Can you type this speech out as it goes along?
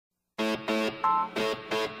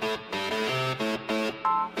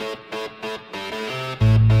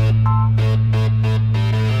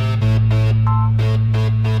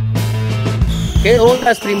¿Qué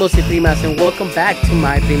ondas, primos y primas? And welcome back to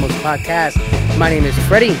my Primos podcast. My name is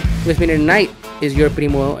Freddie. With me tonight is your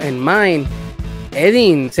primo and mine,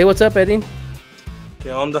 Edin. Say what's up, Edin. ¿Qué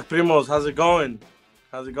ondas, primos? How's it going?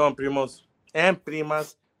 How's it going, primos? And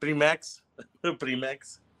primas. Primex.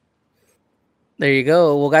 Primex. There you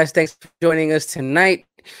go. Well, guys, thanks for joining us tonight.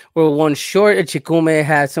 We're one short. Chikume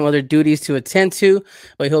has some other duties to attend to,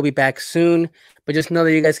 but he'll be back soon. But just know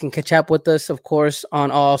that you guys can catch up with us, of course, on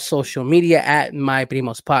all social media at My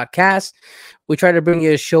Primos Podcast. We try to bring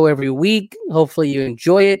you a show every week. Hopefully you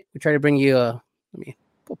enjoy it. We try to bring you a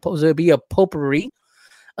potpourri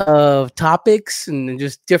of topics and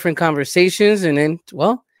just different conversations, and then,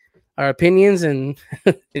 well, our opinions, and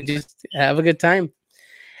just have a good time.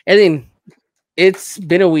 And then it's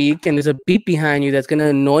been a week, and there's a beep behind you that's going to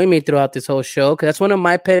annoy me throughout this whole show, because that's one of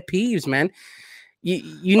my pet peeves, man.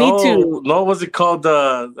 You need to... No, what's it called?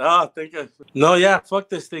 No, yeah, fuck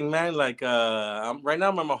this thing, man. Like, right now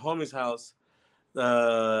I'm at my homie's house,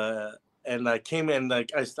 and I came in,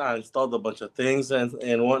 like, I installed a bunch of things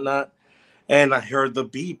and whatnot, and I heard the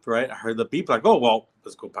beep, right? I heard the beep, like, oh, well,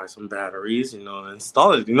 let's go buy some batteries, and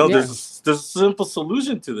install it. There's a simple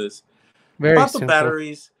solution to this. Very bought simple. The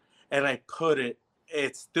batteries, and I put it.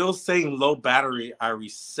 It's still saying low battery. I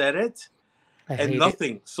reset it, and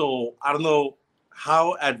nothing. So I don't know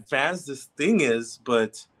how advanced this thing is,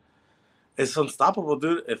 but it's unstoppable,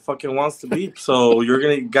 dude. It fucking wants to beep. So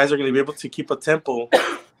guys are gonna be able to keep a tempo.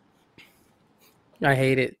 I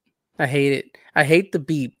hate it. I hate the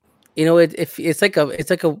beep. It's like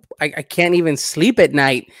I can't even sleep at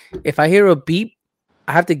night. If I hear a beep,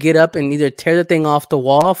 I have to get up and either tear the thing off the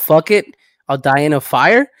wall. Fuck it, I'll die in a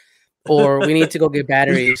fire, or we need to go get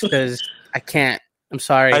batteries because I can't. I'm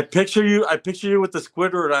sorry. I picture you with the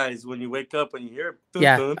Squidward eyes when you wake up and you hear.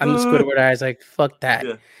 I'm the Squidward eyes. Like, fuck that.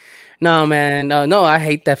 Yeah. No, man. No. I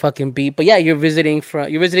hate that fucking beep. But yeah, you're visiting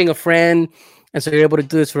a friend, and so you're able to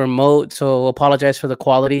do this remote. So apologize for the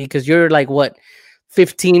quality, because you're like, what,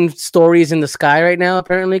 15 stories in the sky right now,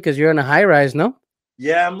 apparently, because you're in a high rise, no?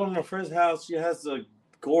 Yeah, I'm at my friend's house. She has a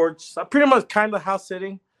gorge. I'm pretty much kind of house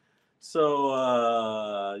sitting. So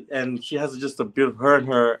and she has just a beautiful,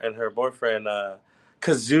 her and her boyfriend,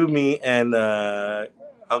 Kazumi, and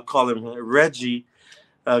I'll call him Reggie.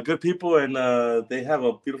 Good people, and they have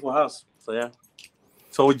a beautiful house. So yeah.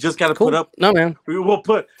 So we just gotta put up. No, man.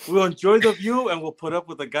 We'll enjoy the view, and we'll put up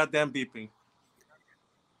with the goddamn beeping.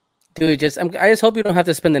 Dude, I just hope you don't have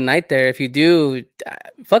to spend the night there. If you do,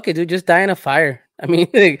 fuck it, dude. Just die in a fire. I mean,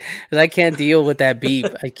 because I can't deal with that beep.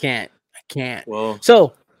 I can't. Well,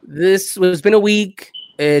 so this has been a week.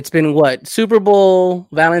 It's been what? Super Bowl,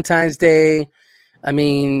 Valentine's Day. I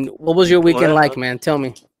mean, what was your weekend like, man? Tell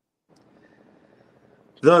me.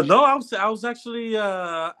 I was actually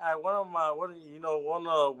at one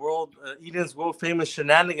of Eden's world famous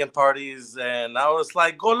shenanigan parties, and I was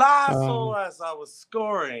like golazo as I was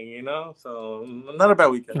scoring, So not a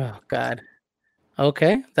bad weekend. Oh God.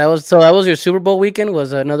 Okay, that was your Super Bowl weekend.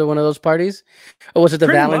 Was another one of those parties, or was it the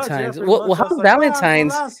pretty Valentine's? Much, well, how like,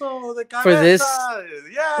 Valentine's for this?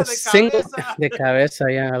 Yeah, single de cabeza.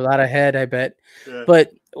 Yeah, a lot of head, I bet. Yeah.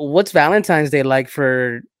 But what's Valentine's Day like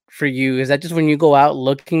for you? Is that just when you go out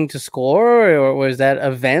looking to score, or was that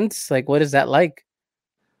events? Like, what is that like?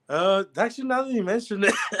 Actually, now that you mention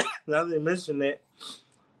it, that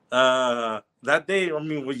day, I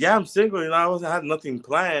mean, well, yeah, I'm single. I had nothing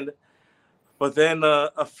planned. But then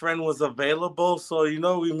a friend was available, so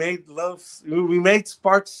we made love. We made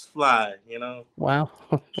sparks fly. Wow.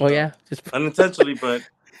 Well, yeah, just unintentionally, but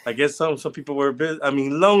I guess some people were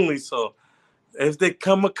lonely. So if they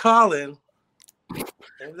come a calling,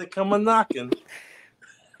 if they come a knocking.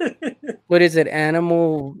 What is it?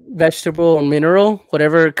 Animal, vegetable, or mineral?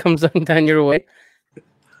 Whatever comes down your way.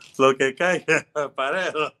 Lo que caiga,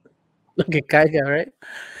 parejo. Lo que caiga, right?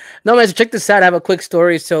 No, man, so check this out. I have a quick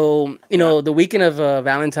story. So, the weekend of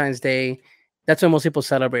Valentine's Day, that's when most people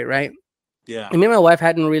celebrate, right? Yeah. And me and my wife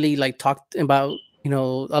hadn't really talked about, a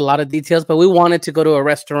lot of details, but we wanted to go to a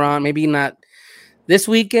restaurant, maybe not this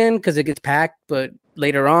weekend because it gets packed, but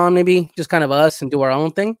later on, maybe just kind of us and do our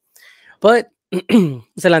own thing. But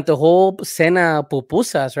se le antojó cena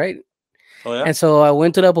pupusas, right? Oh, yeah. And so I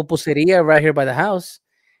went to the pupuseria right here by the house.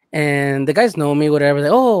 And the guys know me, whatever.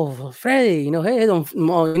 Like, oh, Freddy, hey, don't,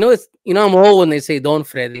 it's, I'm old when they say Don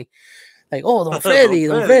Freddy. Like, oh, Don Freddy,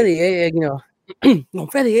 Don Freddy, Don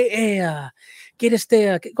Freddy,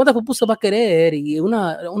 ¿cuántas pupusas va a querer? Y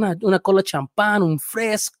una cola champán, un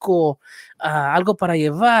fresco, algo para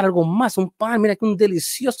llevar, algo más, un pan, mira que un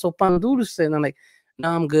delicioso pan dulce. And I'm like, no,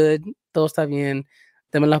 I'm good, todo está bien,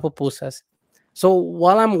 dame las pupusas. So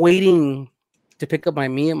while I'm waiting to pick up my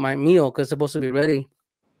meal because it's supposed to be ready.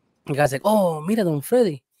 The guy's like, oh, mira, Don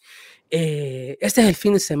Freddy. Este es el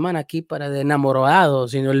fin de semana aquí para de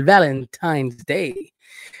enamorados, el Valentine's Day.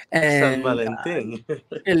 San And Valentín.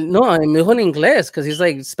 no, me dijo en inglés because he's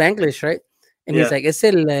like Spanglish, right? And he's like, es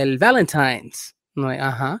el Valentine's. I'm like,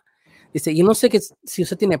 ajá. Dice, yo no sé si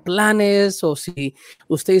usted tiene planes o si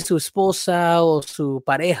usted y su esposa o su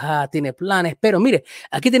pareja tiene planes, pero mire,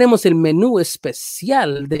 aquí tenemos el menú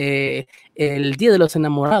especial de el Día de los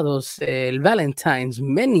Enamorados, el Valentine's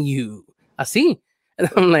Menu. Así. And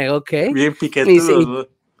I'm like, okay. Bien piquetudo.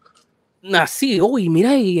 Así, uy,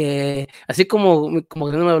 mira, y así como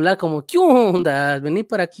que no me hablar, como, ¿qué onda? Vení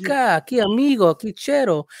para acá, aquí amigo, aquí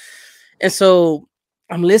chero. And so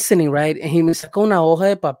I'm listening, right? And he me sacó una hoja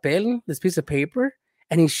de papel, this piece of paper,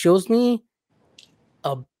 and he shows me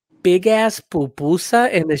a big ass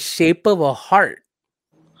pupusa in the shape of a heart.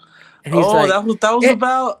 And he's like, that's what that was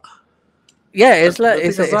about? Yeah, it's like,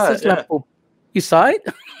 you saw it?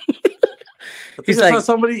 I think I saw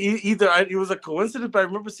somebody either. It was a coincidence, but I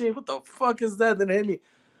remember seeing, what the fuck is that? Then it hit me.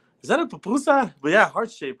 Is that a pupusa? But yeah, heart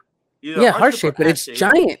shape. Yeah, heart shape, but it's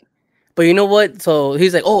giant. But you know what? So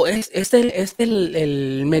he's like, oh, es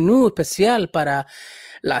el menú especial para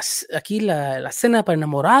aquí la cena para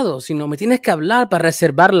enamorados. Me tienes que hablar para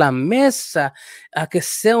reservar la mesa a que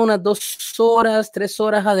sea unas 2 horas, 3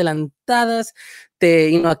 horas adelantadas.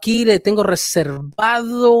 Aquí le tengo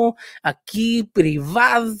reservado, aquí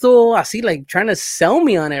privado, así, like trying to sell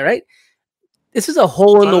me on it, right? This is a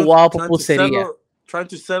hole in the wall pupusería. Trying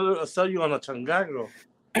to sell you on a changagro.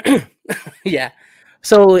 Yeah.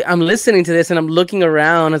 So I'm listening to this and I'm looking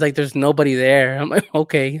around. It's like there's nobody there. I'm like,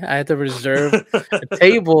 okay, I have to reserve a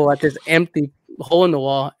table at this empty hole in the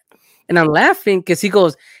wall. And I'm laughing because he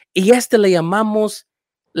goes, y le llamamos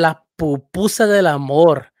la pupusa del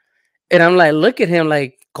amor. And I'm like, look at him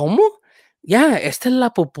like, ¿cómo? Yeah, esta es la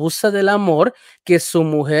pupusa del amor que su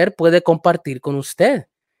mujer puede compartir con usted.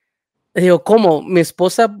 Y digo, ¿cómo? ¿Mi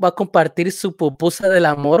esposa va a compartir su pupusa del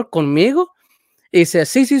amor conmigo? Y dice,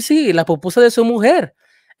 sí, la pupusa de su mujer.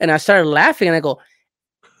 And I started laughing and I go,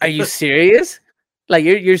 are you serious? Like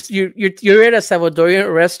you're at a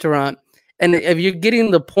Salvadorian restaurant and if you're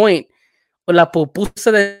getting the point, la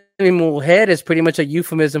pupusa de mi mujer is pretty much a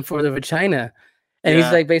euphemism for the vagina. And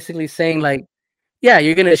he's like basically saying like, yeah,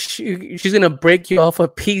 she's gonna break you off a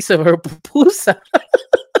piece of her pupusa.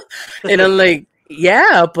 And I'm like,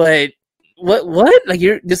 yeah, but what? Like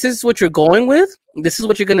this is what you're going with? This is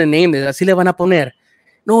what you're gonna name this. Así le van a poner.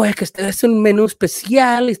 No, es que este es un menú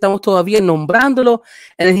especial y estamos todavía nombrándolo.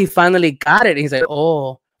 And then he finally got it. And he's like,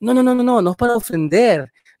 oh, no es para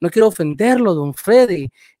ofender. No quiero ofenderlo, Don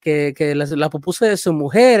Freddy. Que la pupusa de su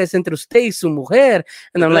mujer es entre usted y su mujer.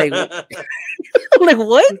 And I'm like,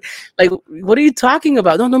 what? Like, what are you talking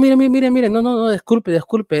about? No, mire. No, disculpe.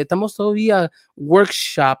 Estamos todavía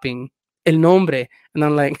workshopping el nombre. And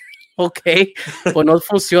I'm like, okay, pues no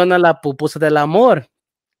funciona la pupusa del amor.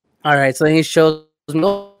 All right, so then he shows me,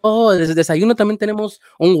 desde desayuno también tenemos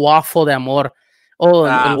un waffle de amor. Oh,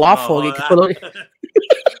 el waffle. No, ¿qué color?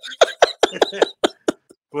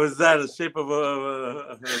 Was that the shape of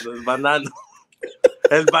a banano?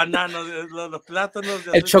 El banano, los plátanos.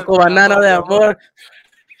 El chocobanano de amor.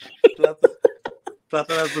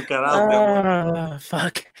 Plátano azucarado de amor.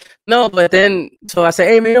 Fuck. No, but then, so I said,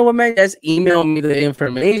 hey, you know what, man, just email me the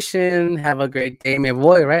information. Have a great day, me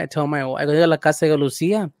voy, right? I told my wife, I go a la casa de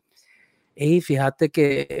Lucía. Hey, fíjate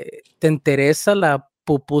que te interesa la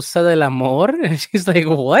pupusa del amor? And she's like,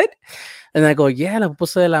 what? And I go, yeah, la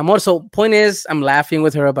pupusa del amor. So point is, I'm laughing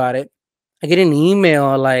with her about it. I get an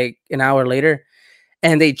email like an hour later,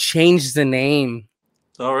 and they changed the name.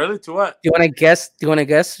 Oh, really? To what? Do you want to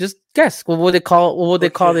guess? Just guess. What would they call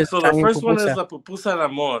this? So the first one is la pupusa del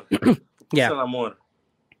amor. Yeah.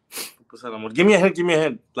 Pupusa del amor. Give me a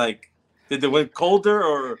hint. Like, did they went colder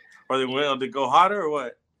or they go hotter or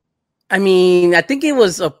what? I mean, I think it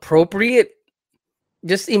was appropriate.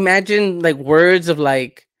 Just imagine like words of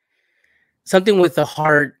like something with a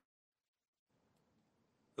heart.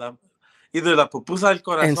 Either la pupusa del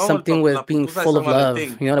corazón and something with being full of love.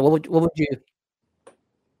 You know, what would you?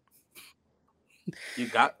 You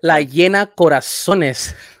got La llena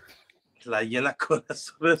corazones. La llena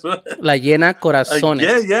corazones. La llena corazones.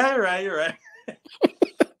 Yeah, you're right.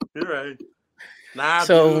 You're right. Nah,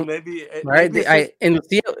 so dude, maybe right. I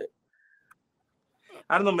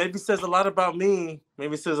don't know. Maybe it says a lot about me.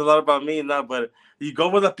 Now, but you go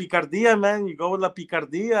with la picardía, man. You go with la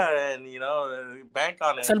picardía, and bank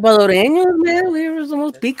on it. Salvadoreños, man. We're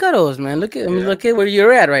somos pícaros, man. Look at where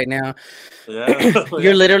you're at right now. Yeah,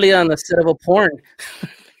 You're literally on the set of a porn.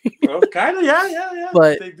 Well, kind of, yeah.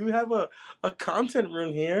 But They do have a content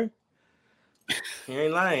room here. You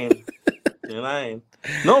ain't lying. You ain't lying.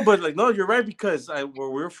 No, but like, no, you're right because where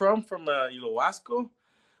we're from Ilohuasco,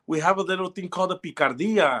 we have a little thing called a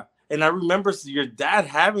picardilla, and I remember your dad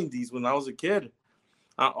having these when I was a kid.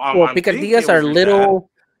 well, I'm thinking picardillas it was are your dad. little.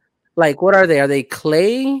 Like, what are they? Are they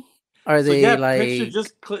clay? Are So they yeah, picture like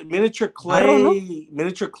just miniature barro?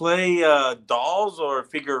 No. clay dolls or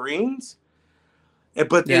figurines.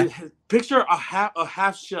 But Yeah. picture a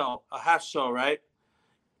half shell, right?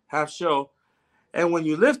 Half shell. And when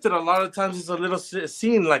you lift it, a lot of times it's a little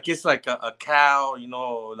scene like it's like a cow,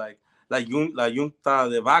 like la yunta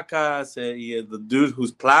de vacas, the dude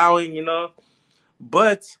who's plowing,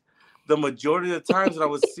 But the majority of the times that I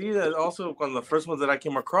would see that also one of the first ones that I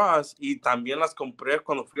came across, y también las compré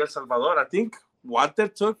cuando fui a El Salvador. I think Walter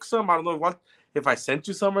took some. I don't know if I sent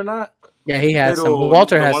you some or not. Yeah, he has some. Pero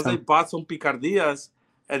Walter the has ones I some. bought some picardillas,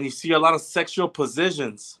 and you see a lot of sexual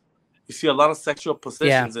positions. You see a lot of sexual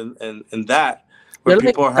positions in that where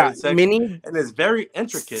They're people are having like sex, mini and it's very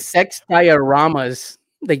intricate. sex dioramas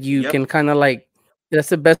that you Yep. can kind of like. That's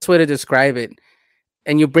the best way to describe it.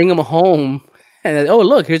 And you bring them home, and oh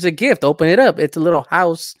look, here's a gift. Open it up. It's a little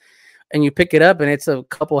house, and you pick it up, and it's a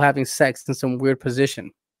couple having sex in some weird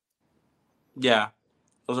position. Yeah,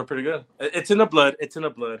 those are pretty good. It's in the blood.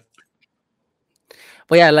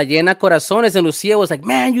 But yeah, La Llena Corazones, and Lucia was like,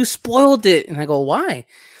 man, you spoiled it. And I go, why?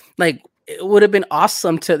 Like, it would have been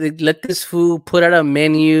awesome to let this food put out a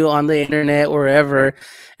menu on the internet, wherever,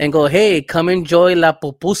 and go, hey, come enjoy la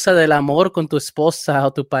pupusa del amor con tu esposa o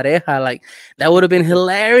tu pareja. Like, that would have been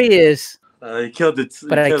hilarious. You killed it.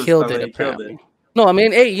 But I killed it, apparently. No, I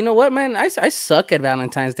mean, hey, you know what, man? I suck at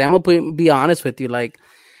Valentine's Day. I'm going to be honest with you. Like,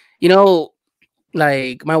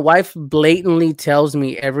 like my wife blatantly tells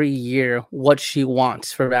me every year what she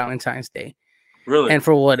wants for Valentine's Day. Really? And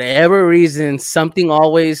for whatever reason, something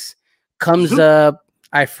always comes up.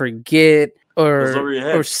 I forget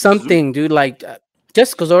or something, dude. Like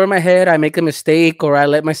just goes over my head. I make a mistake or I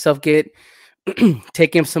let myself get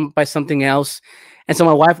taken by something else. And so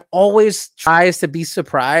my wife always tries to be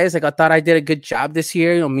surprised. Like I thought I did a good job this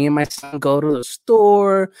year. Me and my son go to the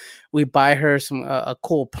store. We buy her some a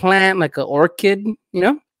cool plant, like an orchid,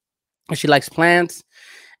 and she likes plants,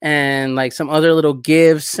 and like some other little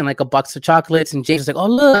gifts, and like a box of chocolates. And James is like, "Oh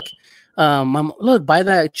look, Mom, look, buy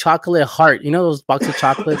that chocolate heart. You know those box of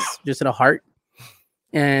chocolates just in a heart."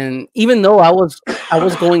 And even though I was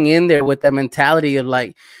going in there with that mentality of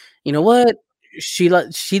like, you know what? She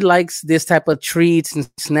likes this type of treats and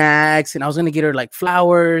snacks, and I was gonna get her like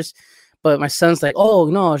flowers, but my son's like, oh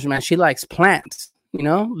no, man, she likes plants.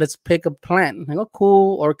 Let's pick a plant. I go,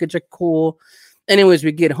 cool, orchids are cool. Anyways,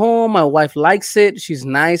 we get home. My wife likes it. She's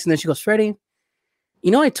nice, and then she goes, Freddie,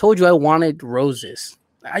 I told you I wanted roses.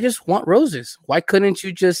 I just want roses. Why couldn't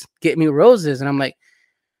you just get me roses? And I'm like,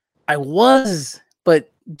 but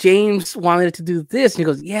James wanted to do this. And he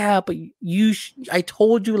goes, yeah, but I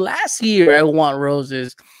told you last year I want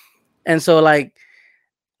roses. And so like,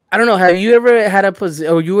 I don't know. Have you ever had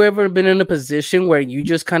or you ever been in a position where you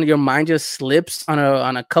just kind of, your mind just slips on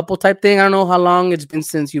a couple type thing? I don't know how long it's been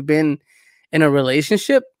since you've been in a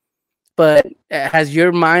relationship, but has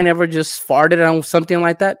your mind ever just farted on something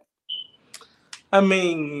like that? I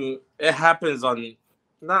mean, it happens on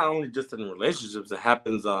not only just in relationships, it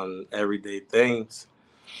happens on everyday things.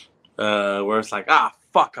 Where it's like,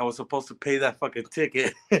 fuck, I was supposed to pay that fucking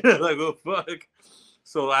ticket. Like, oh, fuck.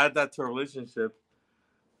 So I add that to a relationship.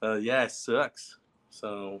 Yeah, it sucks.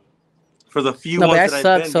 So for the few ones that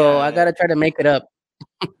I've been, so I gotta try to make it up.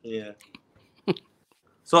 Yeah.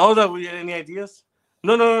 So hold up, any ideas?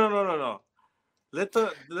 No. Let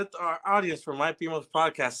our audience from My Primo's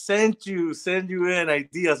podcast send you in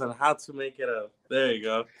ideas on how to make it up. There you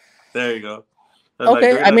go.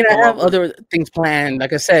 Okay, like, I mean, I have other things planned.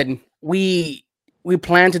 Like I said, we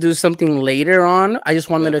plan to do something later on. I just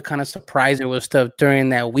wanted to kind of surprise her with stuff during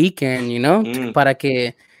that weekend, para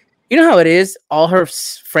que, you know how it is. All her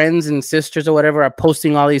friends and sisters or whatever are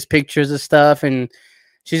posting all these pictures of stuff, and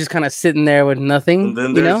she's just kind of sitting there with nothing. And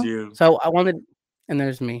then there's you. So I wanted, and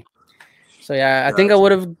there's me. So yeah, I think I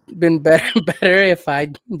would have been better if I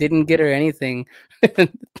didn't get her anything.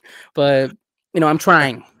 But I'm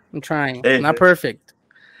trying. Hey, not perfect.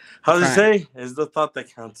 How do you say? It's the thought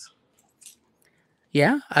that counts.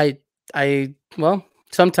 Yeah, well,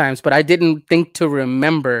 sometimes, but I didn't think to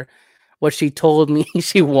remember what she told me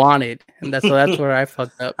she wanted, and that's where I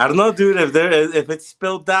fucked up. I don't know, dude. If it's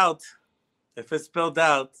spelled out,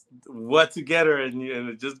 what to get her, and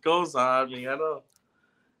it just goes on. I mean, I don't.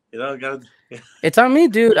 It's on me,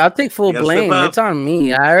 dude. I'll take full blame. It's on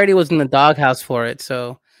me. I already was in the doghouse for it,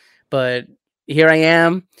 so but here I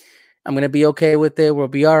am. I'm gonna be okay with it. We'll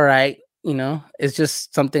be all right. You know, it's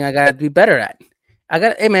just something I gotta be better at.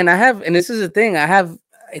 Hey man, and this is the thing. I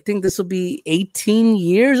think this will be 18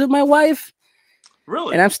 years with my wife.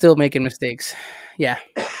 Really? And I'm still making mistakes. Yeah.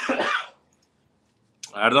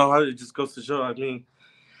 I don't know how it just goes to show. I mean,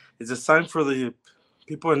 it's a sign for the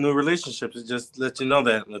people in new relationships. It just lets you know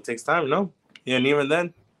that it takes time, no? Yeah, and even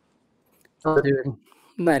then. Oh, dude,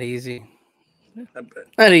 not easy.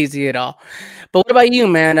 Not easy at all. But what about you,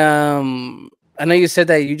 man? I know you said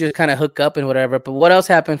that you just kind of hook up and whatever, but what else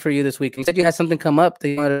happened for you this week? You said you had something come up that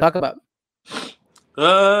you wanted to talk about.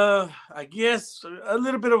 I guess a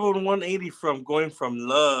little bit of a 180 from going from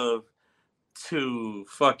love to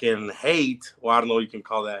fucking hate. Well, I don't know if you can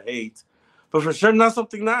call that hate, but for sure not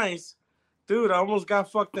something nice. Dude, I almost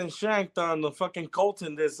got fucked and shanked on the fucking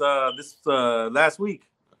Colton this last week.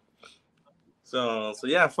 So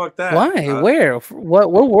yeah, fuck that. Why? Where?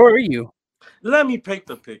 What were you? Let me paint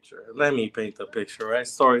the picture. Right?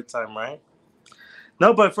 Story time, right?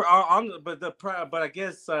 No, but but I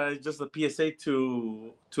guess just a PSA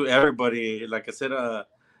to everybody. Like I said,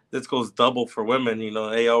 this goes double for women. You know,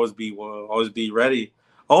 hey, always be ready.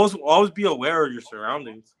 Always be aware of your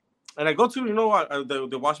surroundings. And I go to, you know what,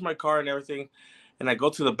 they wash my car and everything, and I go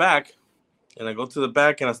to the back, and I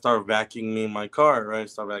start vacuuming my car. Right,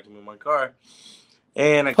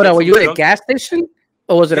 and I. Hold on, were you at a gas station,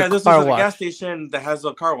 or was it a car wash? Yeah, this was a gas station that has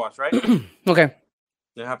a car wash, right? Okay.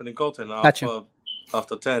 It happened in Colton. Off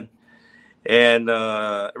the 10. And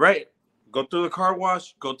right, go through the car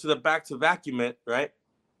wash, go to the back to vacuum it, right?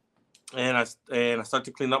 And I start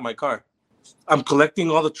to clean up my car. I'm collecting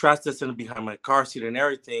all the trash that's in behind my car seat and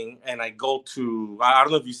everything, and I go to, I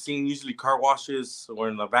don't know if you've seen, usually car washes or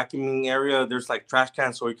in the vacuuming area, there's like trash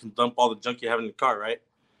cans so you can dump all the junk you have in the car, right?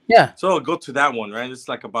 Yeah. So I'll go to that one, right? It's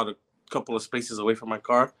like about a couple of spaces away from my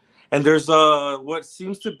car. And there's what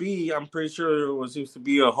seems to be, I'm pretty sure what seems to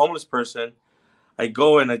be a homeless person. I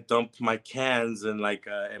go and I dump my cans and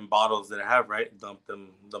and bottles that I have, right? Dump them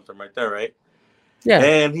right there, right? Yeah.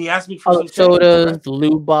 And he asked me for some sodas, change, right?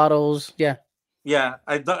 Lube bottles, yeah. Yeah,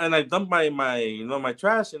 I dump my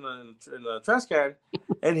trash in a trash can,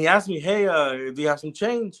 and he asked me, "Hey, do you have some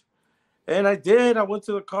change?" And I did. I went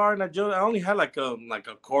to the car and I only had like a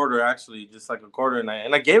quarter, actually, just like a quarter, and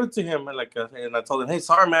I gave it to him and and I told him, "Hey,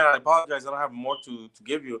 sorry man, I apologize. I don't have more to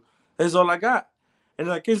give you. This is all I got." And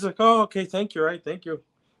he's like, "Oh, okay, thank you, right? Thank you.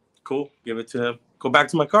 Cool." Give it to him. Go back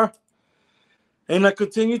to my car. And I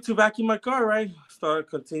continued to vacuum my car, right?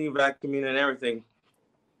 Continue vacuuming and everything.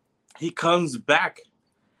 He comes back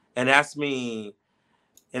and asks me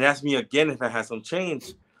again if I had some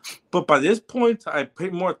change. But by this point, I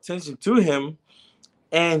paid more attention to him,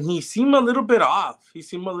 and he seemed a little bit off. He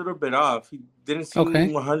didn't seem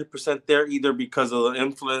 100% there, either because of the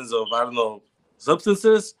influence of, I don't know,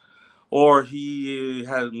 substances, or he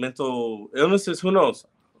had mental illnesses. Who knows?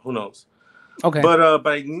 Okay. But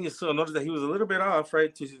I noticed that he was a little bit off,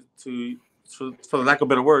 right? To for lack of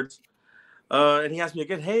better words. And he asked me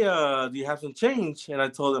again, "Hey, do you have some change?" And I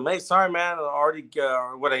told him, "Hey, sorry, man. I already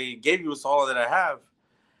what I gave you is all that I have."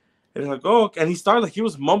 And he's like, "Oh," and he started he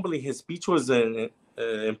was mumbling. His speech was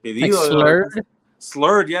impedido, like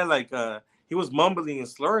slurred. Yeah, he was mumbling and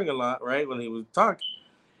slurring a lot, right, when he would talk.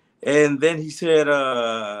 And then he said,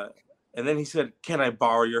 "Can I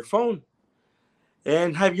borrow your phone?"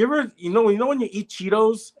 And have you ever, you know when you eat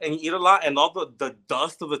Cheetos and you eat a lot and all the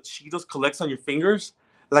dust of the Cheetos collects on your fingers?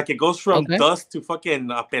 Like it goes from dust to fucking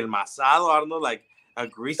apelmazado, I don't know, like a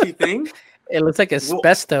greasy thing. It looks like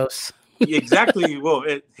asbestos. Well, exactly. Well,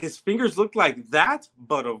 his fingers look like that,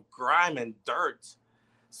 but of grime and dirt.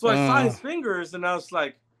 So I saw his fingers and I was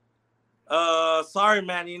like, sorry,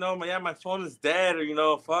 man, my phone is dead,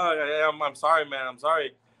 or, fuck, I'm sorry, man, I'm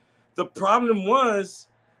sorry. The problem was,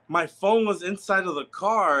 my phone was inside of the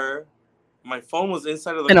car. And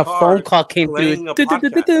a phone call came through.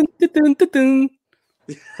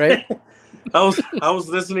 Right? I was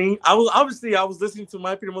listening. I was listening to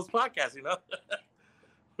My Primo's podcast,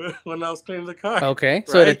 when I was cleaning the car. Okay, right?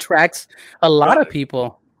 So it attracts a lot of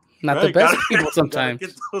people, not the best people sometimes.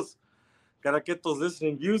 Gotta get those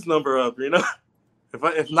listening views number up,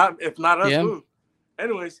 If not us, who?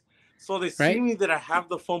 Anyways, so they see me that I have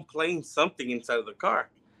the phone playing something inside of the car.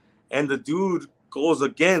 And the dude goes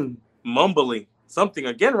again, mumbling something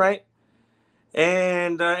again, right?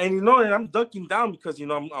 And I'm ducking down because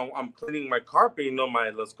I'm cleaning my carpet.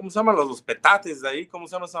 ¿Cómo se llaman los petates de ahí? ¿Cómo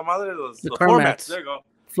se llama esa madre? The floor mats. There you go.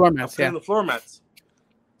 Floor mats, the floor mats.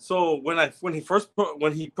 So when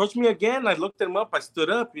he approached me again, I looked him up. I stood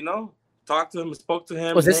up, talked to him, spoke to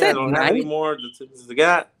him. Was this I don't have any more. This is the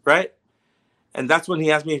guy, right? And that's when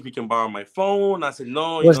he asked me if he can borrow my phone. I said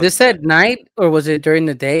no. Was this at night or was it during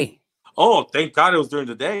the day? Oh, thank God it was during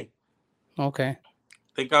the day. Okay.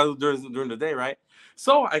 Thank God it was during the day, right?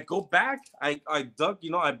 So I go back. I duck.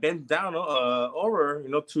 I bend down over.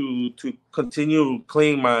 To continue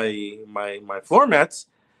cleaning my floor mats.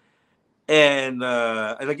 And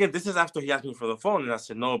again, this is after he asked me for the phone, and I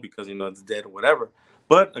said no because it's dead or whatever.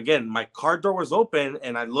 But again, my car door was open,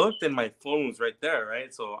 and I looked, and my phone was right there,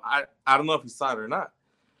 right? So I don't know if he saw it or not.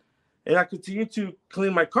 And I continue to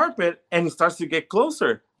clean my carpet, and he starts to get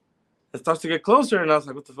closer. It starts to get closer, and I was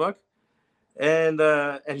like, "What the fuck?" And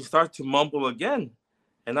he started to mumble again,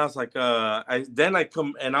 and I was like, I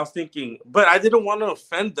come, and I was thinking, but I didn't want to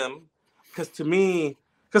offend them,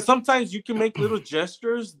 because sometimes you can make little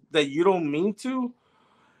gestures that you don't mean to,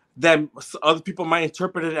 that other people might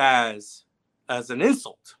interpret it as an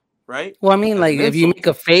insult, right? Well, I mean, As like an if you insult. make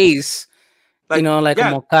a face, like Yeah,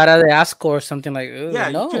 como cara de asco or something like, yeah,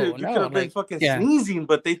 you no, could have been like, fucking yeah. sneezing,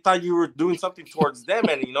 but they thought you were doing something towards them,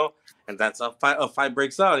 and that's a fight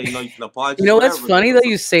breaks out. And, you can apologize. You know what's whatever, funny though?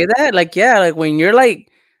 You say that, like, yeah, like when you're like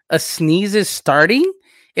a sneeze is starting,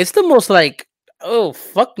 it's the most like, oh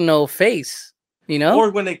fuck no face, Or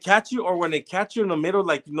when they catch you, in the middle,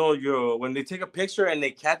 like when they take a picture and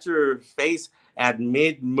they catch your face at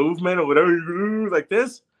mid movement or whatever, like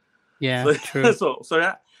this. Yeah, So, true.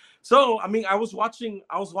 So I mean, I was watching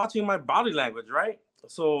my body language, right?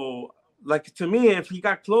 So, like, to me, if he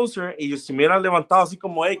got closer and you se me hubiera levantado así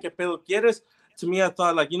como, hey, ¿qué pedo quieres? To me, I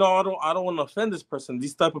thought, like, I don't want to offend this person.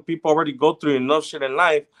 These type of people already go through enough shit in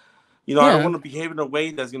life. I don't want to behave in a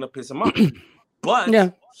way that's gonna piss him off. But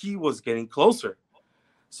Yeah. he was getting closer.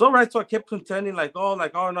 So I kept pretending like, oh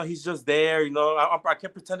no, he's just there. I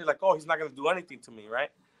kept pretending like, oh, he's not gonna do anything to me,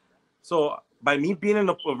 right? So by me being in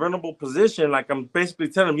a vulnerable position, like I'm basically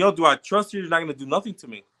telling him, yo, do I trust you? You're not gonna do nothing to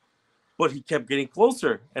me. But he kept getting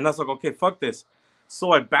closer, and I was like, okay, fuck this.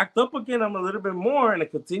 So I backed up again. I'm a little bit more, and I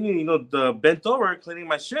continued, the bent over, cleaning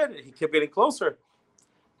my shit. And he kept getting closer,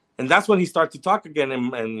 and that's when he started to talk again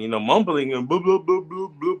and mumbling and blah blah blah blah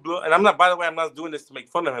blah blah. And I'm not. By the way, I'm not doing this to make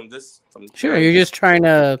fun of him. Sure, you're just trying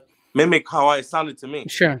to mimic how I sounded to me.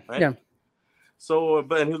 Sure. Right? Yeah. So,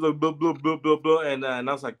 and he was like blah blah blah blah blah, and I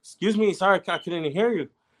was like, "Excuse me, sorry, I couldn't hear you."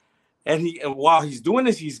 And while he's doing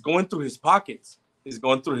this, he's going through his pockets.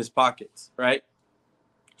 Right?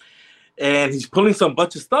 And he's pulling some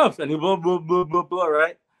bunch of stuff, and he blah blah blah blah blah,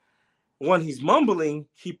 right? When he's mumbling,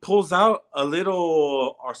 he pulls out a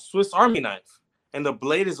little Swiss Army knife, and the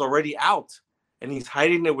blade is already out, and he's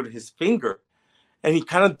hiding it with his finger. And he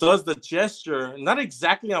kind of does the gesture, not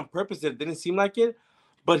exactly on purpose. It didn't seem like it,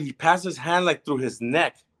 but he passes his hand like through his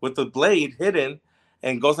neck with the blade hidden,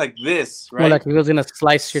 and goes like this, right? Well, like he was gonna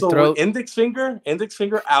slice your throat. Index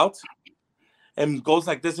finger out, and goes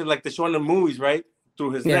like this, and like they show in the movies, right?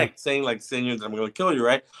 Through his neck, saying like, "Senor, I'm gonna kill you,"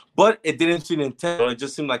 right? But it didn't seem intentional. It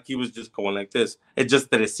just seemed like he was just going like this. It just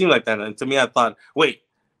that it seemed like that, and to me, I thought, wait,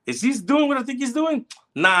 is he doing what I think he's doing?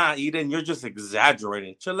 Nah, Eden, you're just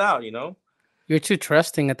exaggerating. Chill out, You're too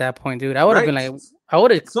trusting at that point, dude. I would have been like, I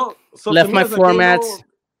would have so left my floor mats,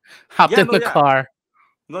 hopped in the car.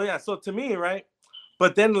 No, yeah. So to me, right?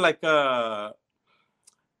 But then I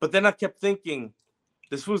kept thinking,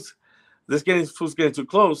 this fool's getting too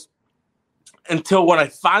close. Until when I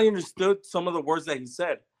finally understood some of the words that he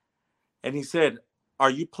said, and he said,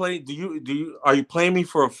 "Are you playing? Are you playing me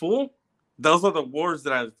for a fool?" Those are the words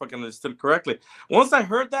that I fucking understood correctly. Once I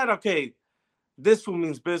heard that, okay, this fool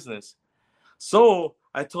means business. So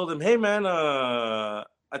I told him, "Hey man, I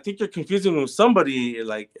think you're confusing me with somebody.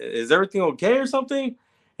 Like, is everything okay or something?"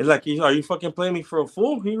 And like, "Are you fucking playing me for a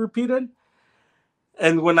fool?" He repeated.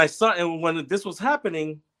 And when this was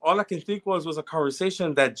happening, all I can think was a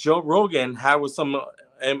conversation that Joe Rogan had with some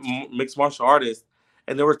mixed martial artists,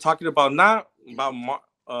 and they were talking about not about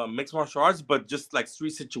mixed martial arts, but just like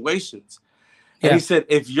street situations. And he said,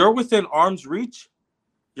 if you're within arm's reach,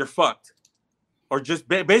 you're fucked, or just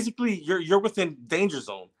basically you're within danger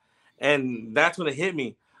zone. And that's when it hit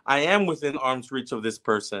me. I am within arm's reach of this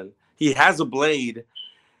person. He has a blade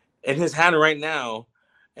in his hand right now,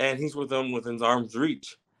 and he's within arm's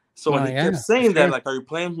reach. So when he kept saying that, like, "Are you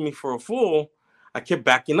playing me for a fool?" I kept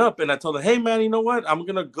backing up, and I told him, "Hey man, you know what? I'm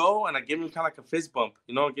gonna go." And I gave him kind of like a fist bump.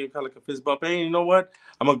 I gave him kind of like a fist bump. "Hey, you know what?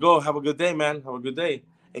 I'm gonna go. Have a good day, man. Have a good day."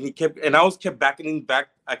 And I kept backing back.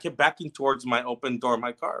 I kept backing towards my open door of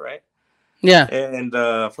my car, right? Yeah. And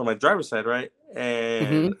from my driver's side, right?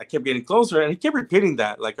 And I kept getting closer, and he kept repeating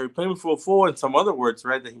that, like, "Are you playing me for a fool?" And some other words,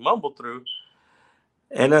 right, that he mumbled through.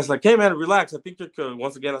 And I was like, "Hey man, relax. I think you're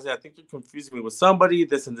I think you're confusing me with somebody,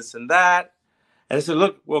 this and this and that." And I said,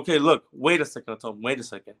 "Look, wait a second." I told him, "Wait a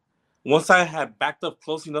second. Once I had backed up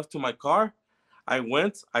close enough to my car, I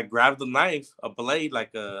grabbed the knife, a blade,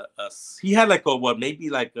 like he had like a, what, maybe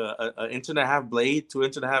like a inch and a half blade, 2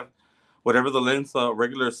 inch and a half, whatever the length,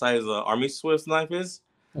 regular size Army Swift knife is.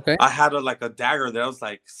 Okay. I had like a dagger that was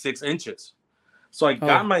like 6 inches. So Oh. I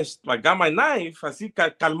got my knife, así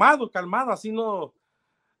calmado, así no.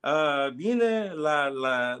 Le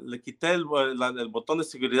quité el botón de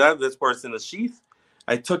seguridad. That's where it's in the sheath.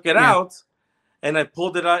 I took it Yeah. out and I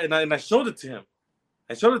pulled it out and I showed it to him.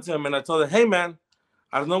 And I told him, hey man,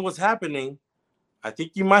 I don't know what's happening. I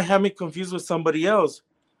think you might have me confused with somebody else.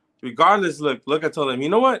 Regardless, look, I told him, you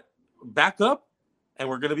know what? Back up and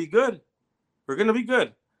we're gonna be good. We're gonna be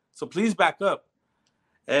good. So please back up.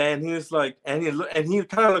 And he was like, and he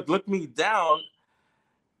kind of like looked me down,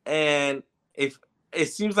 and if it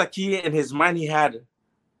seems like he in his mind he had,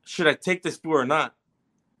 should I take this through or not?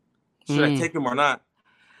 Should I take him or not?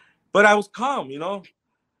 But I was calm, you know.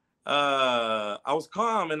 I was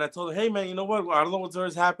calm, and I told him, hey man, you know what? I don't know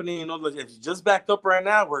what's happening. You know, if you just back up right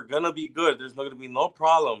now, we're gonna be good. There's not gonna be no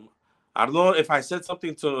problem. I don't know if I said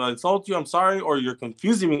something to insult you. I'm sorry, or you're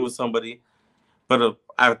confusing me with somebody. But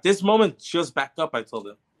at this moment, just back up. I told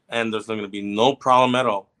him, and there's not gonna be no problem at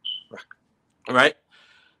all. Right?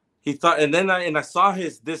 He thought, and then I saw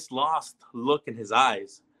this lost look in his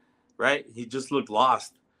eyes. Right? He just looked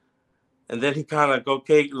lost, and then he kind of like,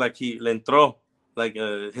 okay, like he le entró, like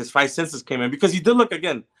his five senses came in, because he did look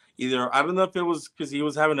again. Either I don't know if it was because he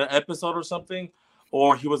was having an episode or something,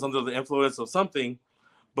 or he was under the influence of something,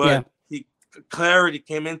 but clarity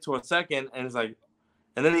came into a second, and it's like,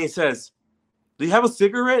 and then he says, "Do you have a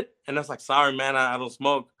cigarette?" And I was like, "Sorry, man, I don't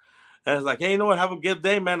smoke." And it's like, "Hey, you know what? Have a good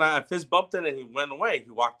day, man." I fist bumped it, and he went away. He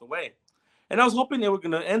walked away, and I was hoping they were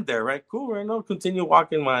gonna end there, right? Cool, right? No, continue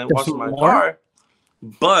washing my car,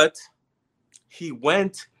 but he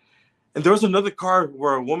went, and there was another car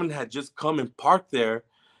where a woman had just come and parked there,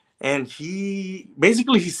 and he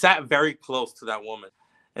sat very close to that woman.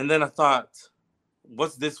 And then I thought,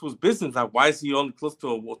 what's this was business? Like, why is he only close to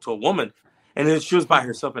a woman? And then she was by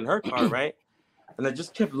herself in her car, right? And I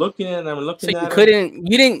just kept looking, and I'm looking at her.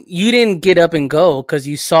 You didn't get up and go because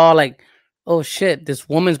you saw like, oh shit, this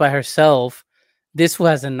woman's by herself. This who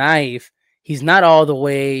has a knife. He's not all the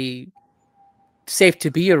way safe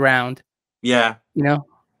to be around. Yeah. You know?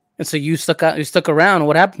 And so you stuck around.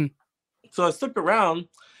 What happened? So I stuck around,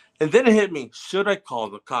 and then it hit me. Should I call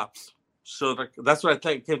the cops? That's what I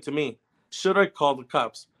think came to me. Should I call the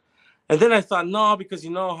cops? And then I thought, no, because you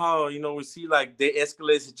know how, you know, we see like they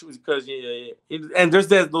escalate situations because and there's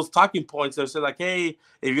those talking points that say like, hey,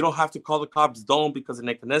 if you don't have to call the cops, don't, because then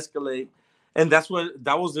they can escalate. And that's what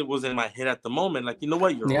it was in my head at the moment. Like, you know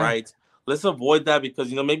what, you're right. Let's avoid that, because,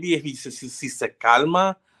 you know, maybe if he se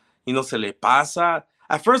calma, you know, se le pasa.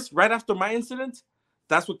 At first, right after my incident,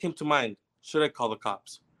 that's what came to mind. Should I call the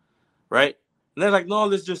cops? Right? And they're like, no,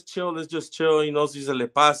 let's just chill. You know, si se le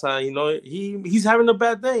pasa, you know, he's having a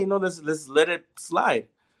bad day. You know, let's let it slide,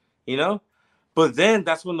 you know? But then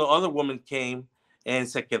that's when the other woman came and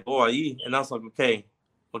se quedó ahí. And I was like, okay,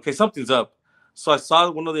 something's up. So I saw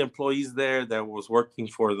one of the employees there that was working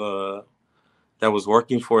for the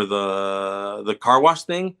car wash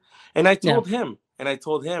thing. And I told him,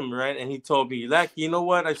 right? And he told me, like, you know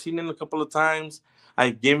what? I've seen him a couple of times.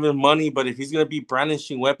 I gave him money, but if he's gonna be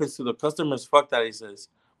brandishing weapons to the customers, fuck that. He says,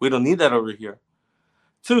 we don't need that over here.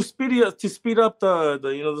 To speed up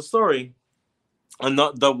the story, and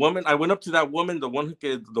the woman, I went up to that woman, the one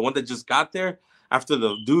that just got there after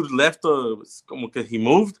the dude left, he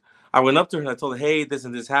moved. I went up to her and I told her, hey, this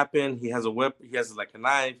and this happened. He has a weapon. He has like a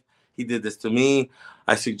knife. He did this to me.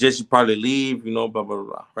 I suggest you probably leave. You know, blah blah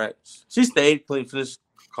blah. Right? She stayed, finished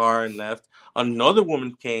the car, and left. Another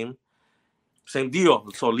woman came. Same deal.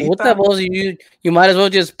 Solita. What the hell? You might as well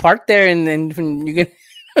just park there, and then you can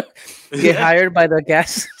get hired by the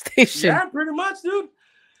gas station. Yeah, pretty much, dude.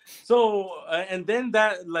 So and then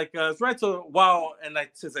that right. So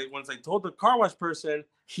once I told the car wash person,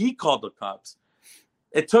 he called the cops.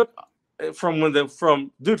 It took from when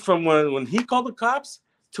he called the cops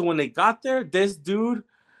to when they got there. This dude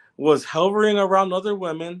was hovering around other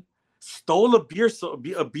women, stole a beer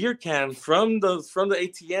can from the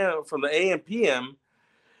ATM, from the AMPM,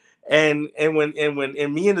 and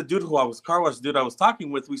me and the dude who I was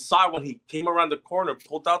talking with, we saw when he came around the corner,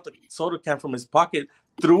 pulled out the soda can from his pocket,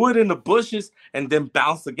 threw it in the bushes, and then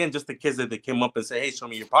bounced again, just in case that they came up and say, hey, show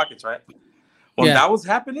me your pockets, right? When that was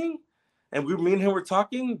happening, and me and him were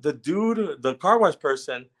talking, the car wash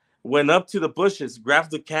person, went up to the bushes,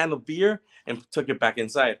 grabbed the can of beer, and took it back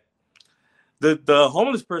inside. The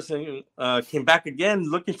homeless person came back again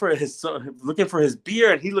looking for his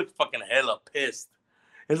beer, and he looked fucking hella pissed.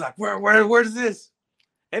 It's like, where's this?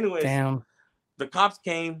 Anyways, Damn. the cops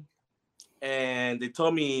came and they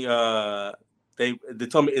told me, they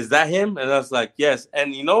told me, is that him? And I was like, yes.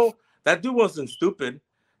 And you know, that dude wasn't stupid,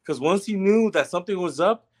 because once he knew that something was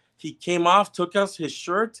up, he came off, took out his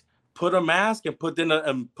shirt, put a mask, and put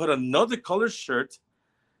another color shirt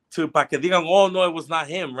to pa que digan, oh no, it was not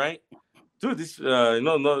him, right? Dude, this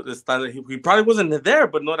no, he probably wasn't there,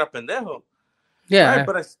 but no era pendejo. Yeah.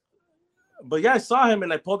 Right, but yeah, I saw him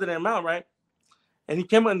and I pulled him out, right? And he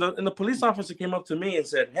came and the police officer came up to me and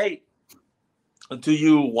said, hey, do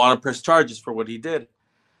you want to press charges for what he did?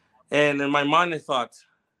 And in my mind, I thought,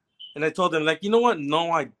 and I told him, like, you know what?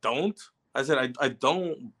 No, I don't. I said, I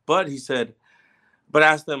don't. But he said, but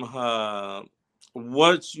asked them,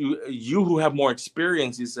 what you who have more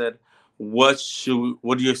experience, he said, what do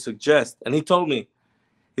you suggest? And he told me,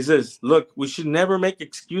 he says, look, we should never make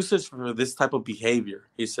excuses for this type of behavior.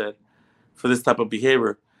 He said, for this type of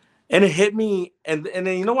behavior. And it hit me, and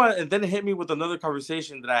then you know what? And then it hit me with another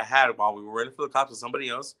conversation that I had while we were waiting for the cops with somebody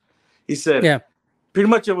else. He said, yeah, pretty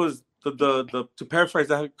much it was the to paraphrase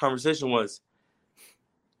that conversation was,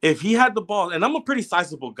 if he had the ball, and I'm a pretty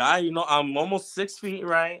sizable guy, you know, I'm almost 6 feet,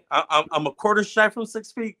 right? I'm a quarter shy from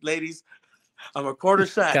 6 feet, ladies. I'm a quarter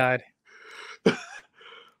shy. God.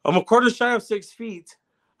 I'm a quarter shy of 6 feet.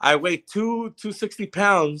 I weigh 260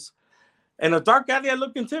 pounds. In a dark alley, I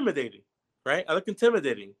look intimidating, right? I look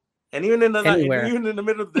intimidating. And even in the night, even in the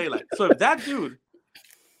middle of the daylight. So if that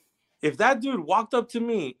dude walked up to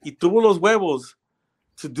me, y tuvo los huevos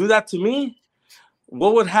to do that to me,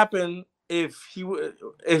 what would happen if the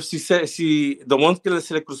ones que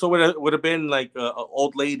se le cruzó would have been like an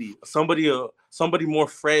old lady, somebody more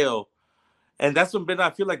frail. And that's what I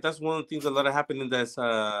feel like that's one of the things a lot of happening that's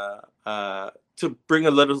to bring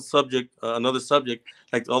another subject,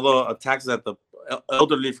 like all the attacks that the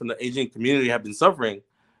elderly from the Asian community have been suffering,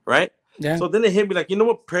 right? Yeah. So then it hit me like, you know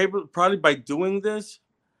what? Probably by doing this,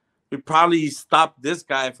 we probably stopped this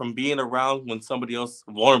guy from being around when somebody else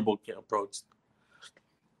vulnerable can approach.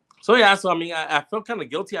 So yeah, so I mean, I felt kind of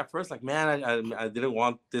guilty at first, like, man, I didn't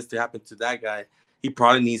want this to happen to that guy. He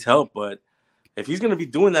probably needs help, but if he's gonna be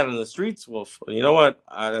doing that in the streets, well, you know what?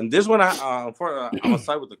 And this one, I'm on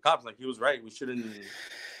side with the cops. Like, he was right. We shouldn't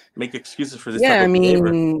make excuses for this. Yeah, type of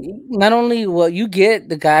behavior. Not only what you get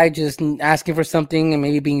the guy just asking for something and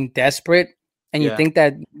maybe being desperate, and you think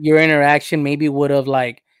that your interaction maybe would have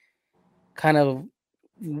like kind of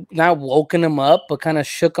not woken him up, but kind of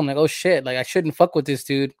shook him like, oh shit, like I shouldn't fuck with this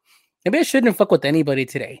dude. Maybe I shouldn't fuck with anybody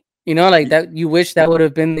today. You know, like that. You wish that would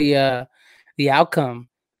have been the outcome.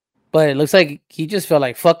 But it looks like he just felt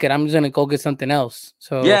like, fuck it, I'm just gonna go get something else.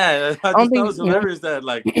 So yeah, I thought it was hilarious that,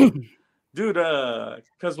 like, dude,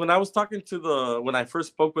 because when I first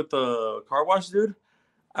spoke with the car wash dude,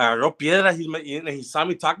 Piedra, he saw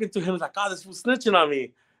me talking to him. He was like, oh, this was snitching on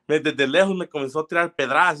me. De lejos me comenzó a tirar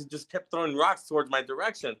pedras. He just kept throwing rocks towards my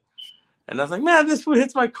direction. And I was like, man, this fool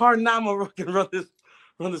hits my car now. I'm gonna run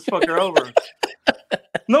this fucker over.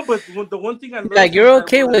 No, but the one thing I learned, like, you're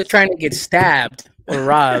okay with trying to get stabbed or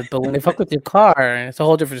robbed, but when they fuck with your car, it's a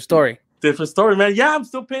whole different story. Different story, man. Yeah, I'm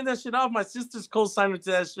still paying that shit off. My sister's co-signer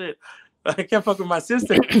to that shit. I can't fuck with my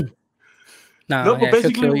sister. No, but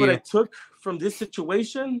basically what I took from this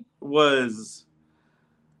situation was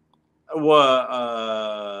I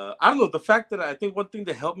don't know, the fact that I think one thing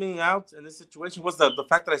that helped me out in this situation was the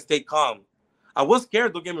fact that I stayed calm. I was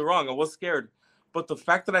scared, don't get me wrong, I was scared. But the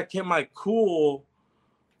fact that I kept my cool,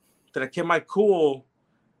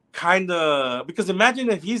 kind of, because imagine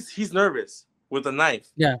if he's nervous with a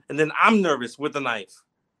knife, and then I'm nervous with a knife.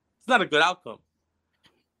 It's not a good outcome.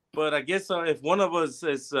 But I guess if one of us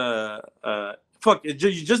is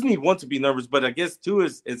you just need one to be nervous, but I guess two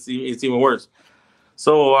it's even worse.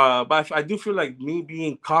 So, but I do feel like me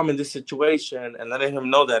being calm in this situation and letting him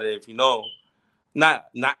know that if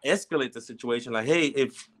not escalate the situation, like, hey,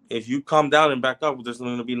 if you calm down and back up, there's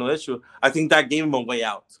going to be no issue. I think that gave him a way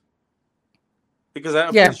out. Because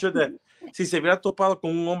I'm pretty sure that si se hubiera topado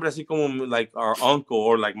con un hombre así como like our uncle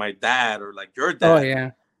or like my dad or like your dad. Oh,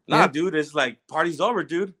 yeah. Nah, dude, it's like, party's over,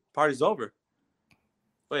 dude. Party's over.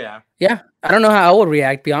 Oh, yeah. Yeah, I don't know how I would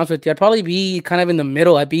react, be honest with you. I'd probably be kind of in the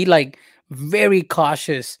middle. I'd be like very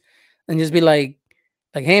cautious and just be like,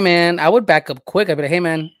 hey, man, I would back up quick. I'd be like, hey,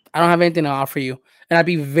 man, I don't have anything to offer you. And I'd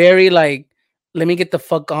be very like, let me get the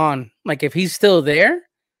fuck on. Like, if he's still there,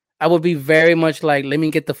 I would be very much like, let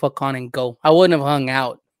me get the fuck on and go. I wouldn't have hung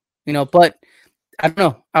out, but I don't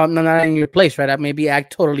know. I'm not in your place, right? I'd maybe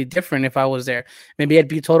act totally different if I was there. Maybe I'd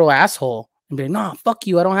be a total asshole and be like, no, fuck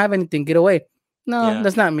you. I don't have anything. Get away. No,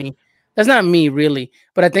 That's not me. That's not me, really.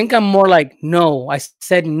 But I think I'm more like, no, I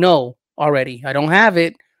said no already. I don't have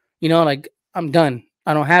it. You know, like I'm done.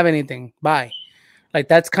 I don't have anything. Bye. Like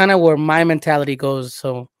that's kind of where my mentality goes.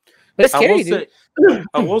 So, but it's I will scary, dude.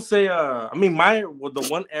 say, I mean, the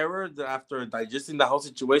one error that after digesting the whole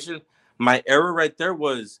situation, my error right there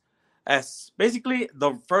was as basically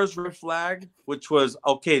the first red flag, which was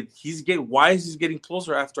okay. Why is he getting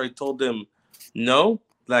closer after I told him no,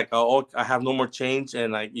 like oh, I have no more change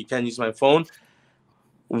and like you can't use my phone.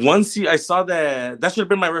 I saw that should have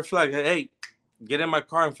been my red flag. Hey, get in my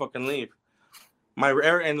car and fucking leave. My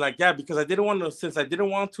error and like yeah, because I didn't want to since I didn't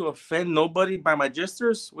want to offend nobody by my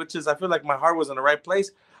gestures, which is I feel like my heart was in the right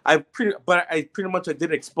place. I pretty much I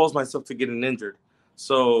did expose myself to getting injured.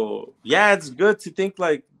 So yeah, it's good to think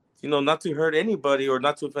like not to hurt anybody or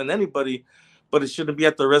not to offend anybody, but it shouldn't be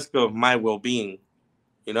at the risk of my well-being.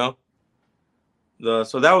 You know.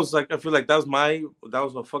 So that was like I feel like that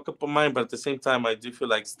was a fuck up of mine, but at the same time I do feel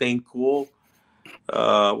like staying cool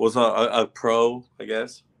was a pro, I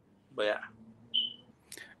guess. But yeah.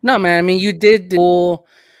 No, man. I mean, you did cool,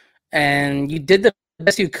 and you did the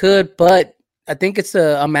best you could, but I think it's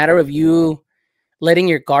a matter of you letting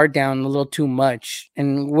your guard down a little too much.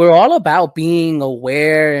 And we're all about being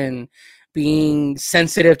aware and being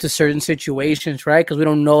sensitive to certain situations, right? Because we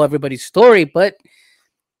don't know everybody's story, but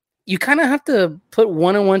you kind of have to put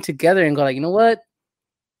one and one together and go like, you know what?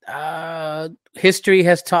 History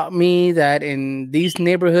has taught me that in these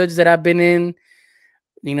neighborhoods that I've been in,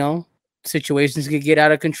 you know, situations can get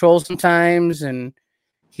out of control sometimes, and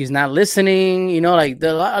he's not listening. You know, like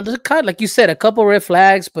like you said, a couple red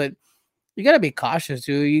flags, but you gotta be cautious,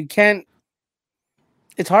 dude. You can't.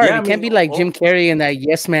 It's hard. Yeah, I You can't mean, be like Jim Carrey in that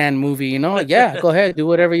Yes Man movie. You know, like, yeah, go ahead, do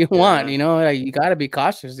whatever you want. yeah. You know, like, you gotta be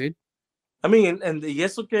cautious, dude. I mean, and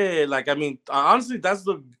yes, okay. Like, I mean, honestly, that's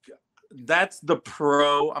the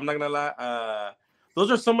pro. I'm not gonna lie.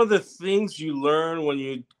 Those are some of the things you learn when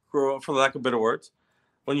you grow up, for lack of better words.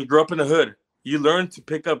 When you grow up in the hood, you learn to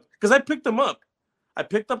pick up. Because I picked them up. I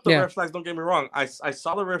picked up the Yeah, red flags. Don't get me wrong. I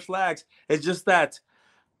saw the red flags. It's just that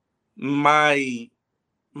my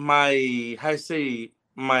how I say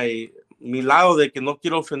mi lado de que no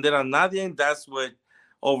quiero ofender a nadie. That's what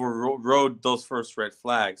overrode those first red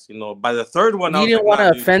flags. By the third one, I you was didn't like, want nah,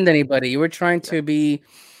 to dude. offend anybody. You were trying to be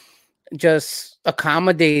just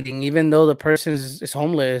accommodating, even though the person is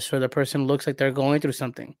homeless or the person looks like they're going through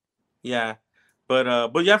something. Yeah, but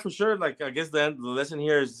yeah, for sure. Like I guess the lesson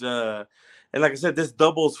here is, and like I said, this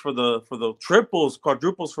doubles for the triples,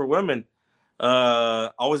 quadruples for women.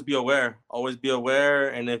 Always be aware. Always be aware,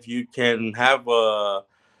 and if you can have a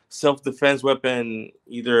self-defense weapon,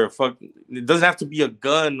 it doesn't have to be a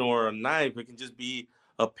gun or a knife. It can just be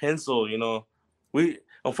a pencil. We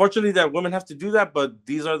unfortunately that women have to do that, but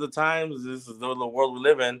these are the times. This is the world we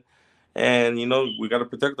live in, and we got to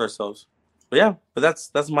protect ourselves. But yeah, but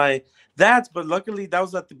that's my but luckily that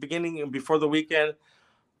was at the beginning and before the weekend.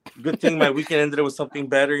 Good thing my weekend ended with something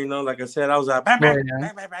better. Like I said, I was bang Well, bang yeah.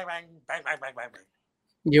 bang bang bang bang bang bang bang bang bang.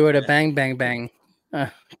 You were the Yeah. bang, bang, bang.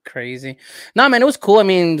 Crazy. No, man, it was cool. I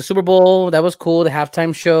mean, the Super Bowl, that was cool. The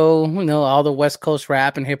halftime show, all the West Coast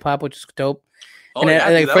rap and hip hop, which is dope. Oh And yeah,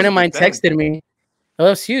 a dude, that friend was a of mine big thing. texted me. Oh, that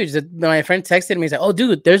was huge. My friend texted me. He's like, "Oh,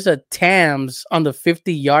 dude, there's a Tams on the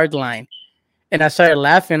 50-yard line." And I started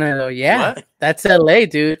laughing. I go, "Yeah, What? that's LA,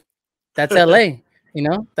 dude. That's LA.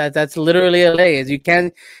 That's literally LA. Is you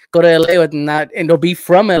can't go to LA with not and they'll be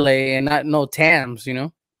from LA and not know Tams.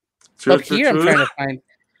 True, Up true, here, I'm true. trying to find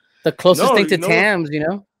the closest No, thing to Tams.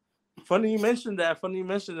 funny you mentioned that. Funny you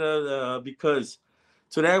mentioned that because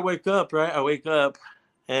today I wake up, right? I wake up,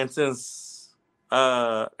 and since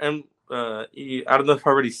I don't know if I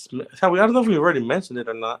already I don't know if we already mentioned it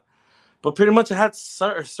or not, but pretty much I had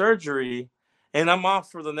surgery, and I'm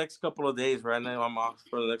off for the next couple of days. Right now, I'm off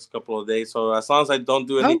for the next couple of days. So as long as I don't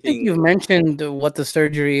do I don't think anything, you've mentioned what the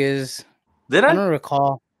surgery is. did I I? don't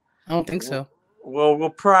recall. I don't think so. Well, we'll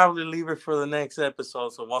probably leave it for the next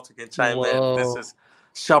episode so Walter can chime in. This Whoa. is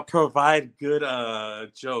shall provide good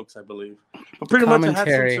jokes, I believe. But pretty much I had some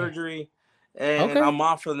Commentary. surgery and Okay. I'm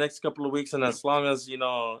off for the next couple of weeks, and as long as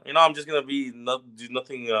I'm just gonna do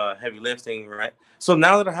nothing heavy lifting, right? So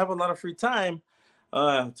now that I have a lot of free time,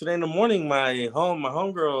 today in the morning my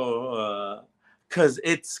homegirl, cause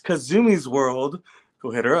it's Kazumi's world, go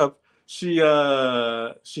hit her up. She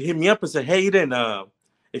hit me up and said, "Hey Eden,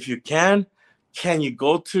 if you can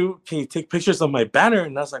you take pictures of my banner?"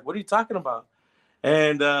 And I was like, "What are you talking about?"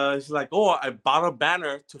 And she's like, "Oh, I bought a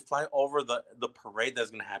banner to fly over the parade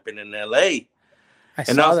that's gonna happen in LA." I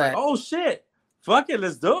And I saw was like, that. "Oh shit, fuck it,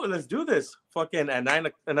 let's do this." Fucking and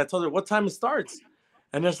I told her what time it starts,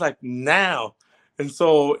 and it's like now. And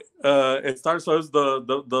so it started. So it was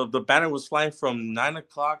the banner was flying from 9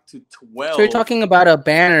 o'clock to So you're 12. talking about a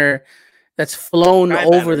banner that's flown Sky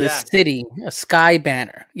over banner, the yeah, city, a sky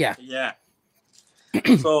banner. Yeah. yeah.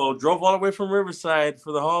 So drove all the way from Riverside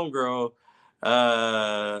for the homegirl,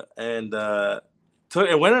 and took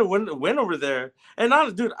and went over there. And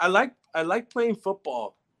honest, dude, I like playing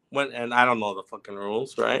football and I don't know the fucking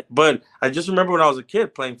rules, right? But I just remember when I was a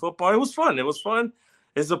kid playing football. It was fun. It was fun.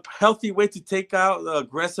 It's a healthy way to take out the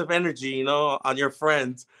aggressive energy, on your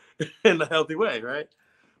friends in a healthy way, right?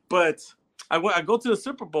 But I go to the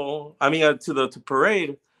Super Bowl. I mean, to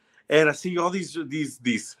parade, and I see all these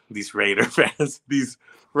Raider fans, these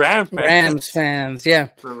Ram Rams fans, fans. Yeah.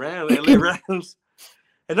 the LA Rams.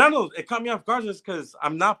 And I know it caught me off guard just because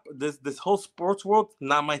I'm not this whole sports world,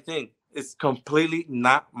 not my thing. It's completely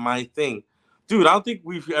not my thing, dude. I don't think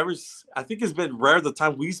we've ever. I think it's been rare the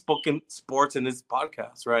time we've spoken sports in this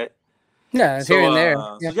podcast, right? Yeah. It's here So, and there.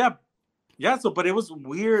 so yeah. So, but it was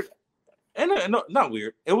weird, and no, not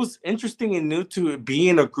weird. It was interesting and new to be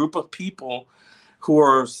in a group of people who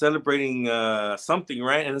are celebrating something,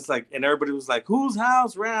 right? And it's like, and everybody was like, "Whose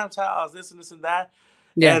house? Rams house? This and this and that."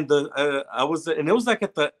 Yeah. And it was like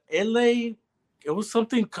at the LA. It was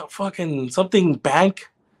something bank,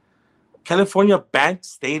 California Bank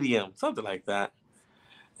Stadium, something like that.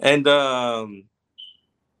 And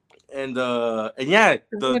and yeah,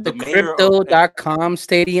 The the mayor of crypto.com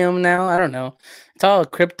stadium now. I don't know. It's all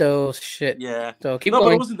crypto shit. yeah. So keep No, but it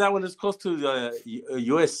going. wasn't that one. It's close to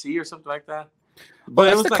USC or something like that. Oh, But it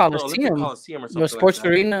that's was the like the Olympic Coliseum. Coliseum or The something like sports that.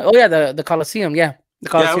 arena. Oh yeah, the Coliseum. Yeah, the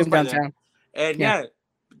Yeah, it was Coliseum by there. downtown. And Yeah. yeah,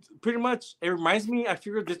 pretty much it reminds me. I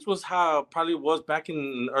figured this was how probably was back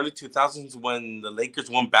in early 2000s when the Lakers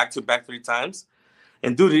won back to back 3 times.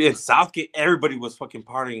 And dude, in Southgate, everybody was fucking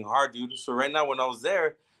partying hard, dude. So right now, when I was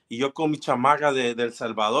there, yo con mi chamaca de El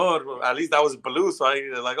Salvador, at least I was blue, so I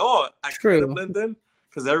like, oh, I kind of True. blend in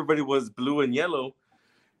because everybody was blue and yellow,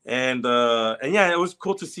 and yeah, it was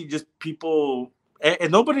cool to see just people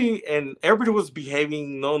and nobody and everybody was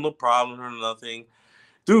behaving, no problem or nothing.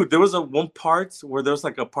 Dude, there was a one part where there was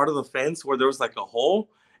like a part of the fence where there was like a hole,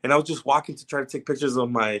 and I was just walking to try to take pictures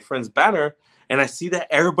of my friend's banner, and I see that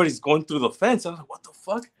everybody's going through the fence. I was like, what the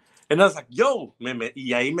fuck? And I was like, yo, y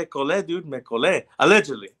ahí me colé, dude, me colé.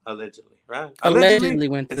 Allegedly, right? Allegedly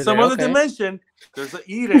went In through some there. other Okay. dimension, there's an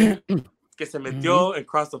Eden que se Mhm. metió and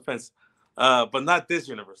crossed the fence. But not this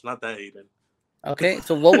universe, not that Eden. Okay.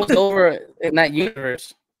 So what was over in that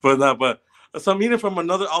universe? But some Eden from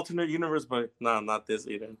another alternate universe, but no, not this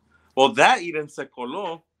Eden. Well, that Eden se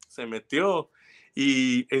coló, se metió,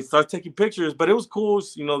 and started taking pictures. But it was cool,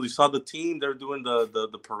 you saw the team. They're doing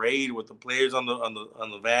the parade with the players on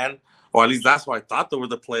the van, or at least that's what I thought they were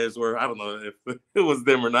the players were. I don't know if it was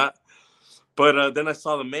them or not. But then I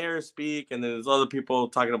saw the mayor speak, and then there's other people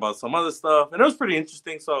talking about some other stuff, and it was pretty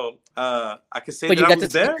interesting. So I could say But that you I got to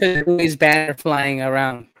was see there. Kazumi's banner flying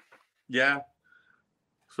around. Yeah.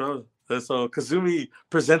 So Kazumi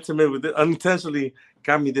presented me with it unintentionally,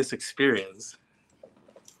 got me this experience.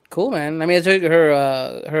 Cool, man. I mean, it's her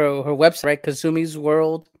website, right? Kazumi's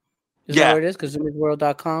World. Is that what it is?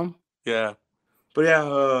 Kazumi'sWorld.com. Yeah. But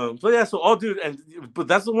yeah, so dude, but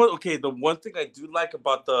that's the one. Okay, the one thing I do like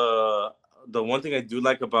about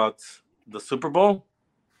the Super Bowl,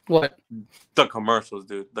 What? the commercials,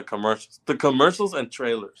 dude. The commercials and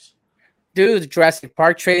trailers. Dude, the Jurassic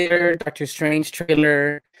Park trailer, Doctor Strange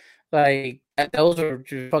trailer, like those are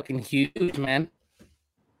just fucking huge, man.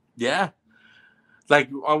 Yeah. Like,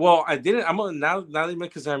 well, I didn't. I'm now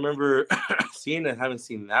because I remember seeing it. I haven't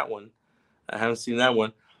seen that one.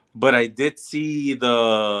 But I did see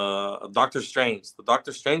the Doctor Strange. The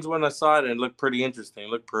Doctor Strange one I saw it and it looked pretty interesting. It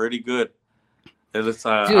looked pretty good. It looks,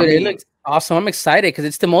 Dude, it looks awesome. I'm excited because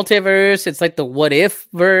it's the multiverse. It's like the what if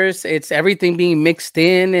verse. It's everything being mixed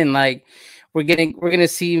in, and like we're gonna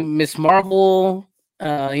see Miss Marvel.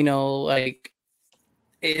 Like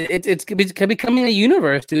it's becoming a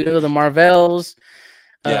universe, dude. The Marvels.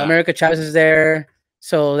 America Chavez is there.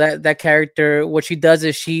 So that character, what she does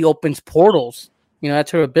is she opens portals.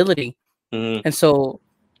 That's her ability. Mm-hmm. And so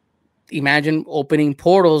imagine opening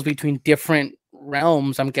portals between different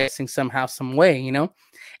realms, I'm guessing somehow, some way,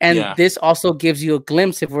 And this also gives you a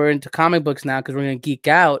glimpse, if we're into comic books now, because we're going to geek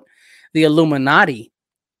out, the Illuminati.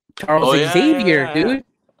 Charles Xavier, dude.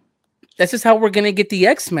 This is how we're going to get the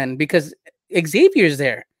X-Men, because Xavier's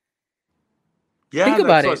there. Yeah, think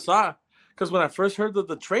about it. I saw. Because when I first heard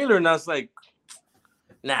the trailer, and I was like,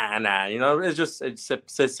 nah, it's just, se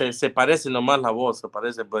parece nomás la voz, se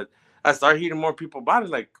parece. But I started hearing more people about it,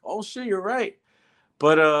 like, oh shit, you're right.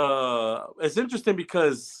 But it's interesting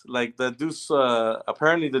because like the dude's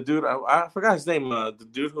apparently the dude I forgot his name, the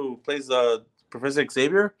dude who plays Professor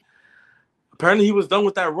Xavier. Apparently he was done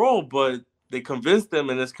with that role, but they convinced him,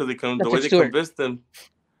 and it's because the way they convinced him.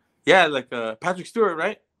 Yeah, like Patrick Stewart,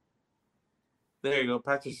 right? There you go,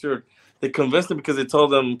 Patrick Stewart. They convinced him because they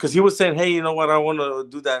told him, because he was saying, hey, you know what, I want to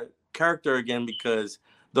do that character again because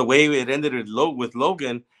the way it ended with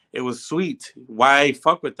Logan, it was sweet. Why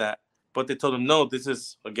fuck with that? But they told him, no, this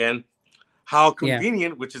is, again, how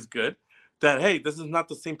convenient, which is good, that, hey, this is not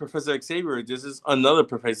the same Professor Xavier. This is another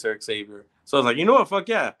Professor Xavier. So I was like, you know what, fuck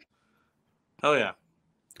yeah. Hell yeah.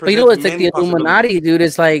 But you know, it's like the Illuminati, dude.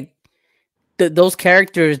 It's like those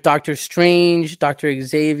characters, Doctor Strange, Dr.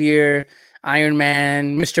 Xavier, Iron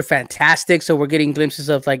Man, Mr. Fantastic. So we're getting glimpses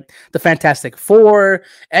of like the Fantastic Four,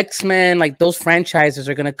 X-Men, like those franchises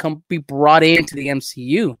are going to be brought into the MCU,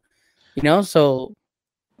 you know? So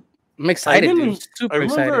I'm excited, dude. Super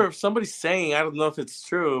excited. I remember somebody saying, I don't know if it's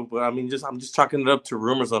true, but I mean, I'm just chalking it up to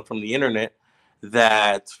rumors from the internet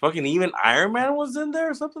that fucking even Iron Man was in there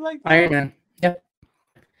or something like that. Iron Man. Yeah.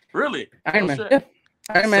 Really? Iron Man. Yeah.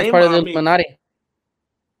 Iron Man part of the Illuminati.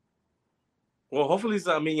 Well, hopefully,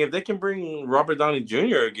 I mean, if they can bring Robert Downey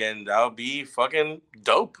Jr. again, that would be fucking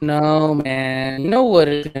dope. No, man. You know what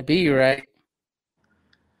it's going to be, right?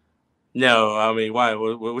 No, I mean, why?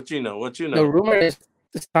 What you know? What you know? The rumor is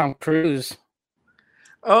it's Tom Cruise.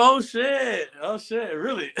 Oh, shit. Oh, shit.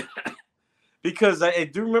 Really? Because I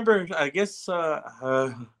do remember, I guess,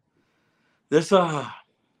 there's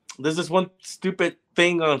this one stupid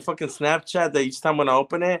thing on fucking Snapchat that each time when I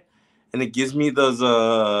open it, and it gives me those,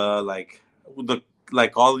 like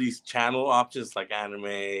all these channel options like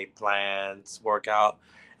anime, plants, workout,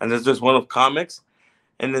 and there's just one of comics,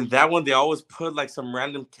 and then that one they always put like some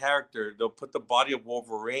random character. They'll put the body of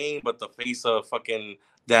Wolverine, but the face of fucking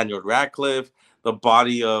Daniel Radcliffe, the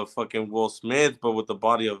body of fucking Will Smith, but with the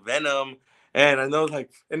body of Venom. And I know,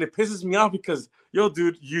 like, and it pisses me off because, yo,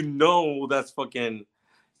 dude, you know that's fucking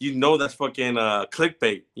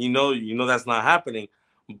clickbait. You know that's not happening.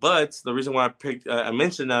 But the reason why I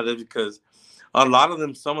mentioned that is because a lot of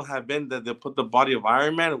them, some have been that they put the body of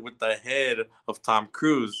Iron Man with the head of Tom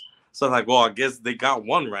Cruise. So like, well, I guess they got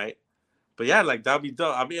one right. But yeah, like that'd be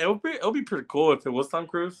dope. I mean, it'll be pretty cool if it was Tom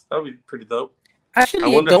Cruise. That'd be pretty dope. Actually, I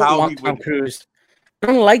wonder don't want Tom Cruise. I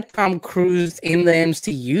don't like Tom Cruise in the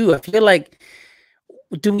MCU. I feel like,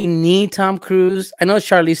 do we need Tom Cruise? I know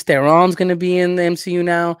Charlize Theron's going to be in the MCU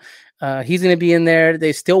now. He's going to be in there.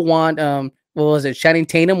 They still want, what was it? Channing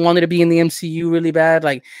Tatum wanted to be in the MCU really bad.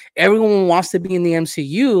 Like, everyone wants to be in the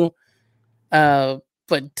MCU.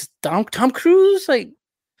 But Tom Cruise, like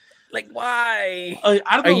why? I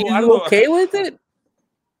don't know. Are you okay with it?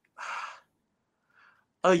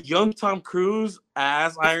 A young Tom Cruise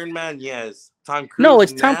as Iron Man, yes. Tom Cruise. No,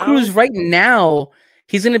 it's Tom Cruise right now.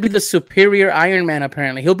 He's going to be the superior Iron Man,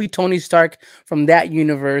 apparently. He'll be Tony Stark from that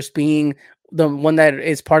universe, being the one that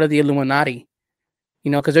is part of the Illuminati.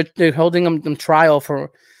 You know, because they're holding them trial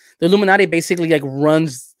for... The Illuminati basically, like,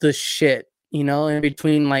 runs the shit, you know, in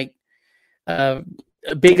between, like,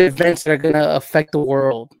 big events that are going to affect the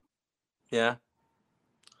world. Yeah.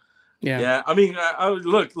 I mean,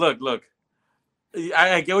 look.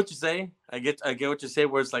 I get what you're saying. I get what you're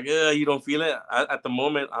saying. Where it's like, you don't feel it at the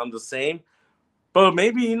moment. I'm the same, but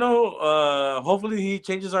maybe hopefully he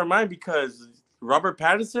changes our mind because Robert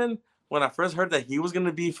Pattinson. When I first heard that he was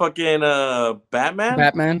gonna be fucking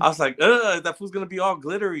Batman, I was like, that fool's gonna be all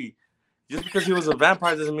glittery. Just because he was a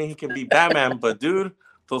vampire doesn't mean he can be Batman. But dude,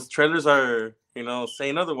 those trailers are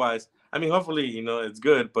saying otherwise. I mean, hopefully it's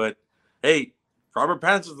good, but hey, Robert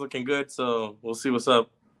Pattinson's looking good, so we'll see what's up.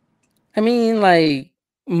 I mean, like,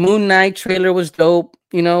 Moon Knight trailer was dope.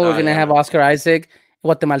 We're going to have Oscar Isaac,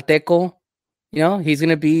 Guatemalteco. He's going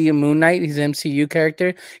to be a Moon Knight. He's an MCU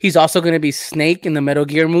character. He's also going to be Snake in the Metal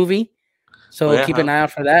Gear movie. So keep an eye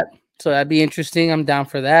out for that. So that'd be interesting. I'm down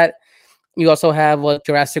for that. You also have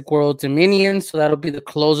Jurassic World Dominion. So that'll be the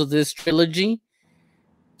close of this trilogy.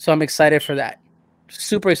 So I'm excited for that.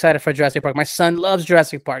 Super excited for Jurassic Park. My son loves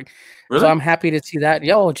Jurassic Park. Really? So I'm happy to see that.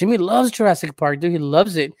 Yo, Jimmy loves Jurassic Park, dude. He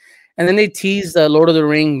loves it. And then they teased Lord of the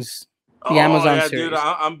Rings, the Amazon series. Dude,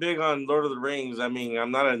 I'm big on Lord of the Rings. I mean,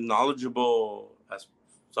 I'm not as knowledgeable as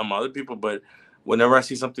some other people, but whenever I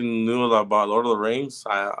see something new about Lord of the Rings,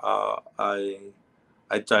 I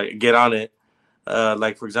try to get on it.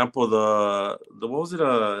 Like for example, the what was it?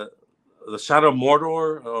 The Shadow of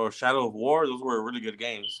Mordor or Shadow of War. Those were really good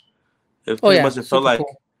games. It felt like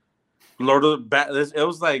cool. It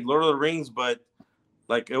was like Lord of the Rings, but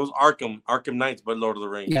like it was Arkham Knights, but Lord of the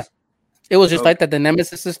Rings. Yeah. It was just like that. The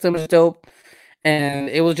Nemesis system is dope, and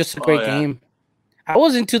it was just a great game. I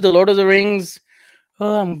was into the Lord of the Rings.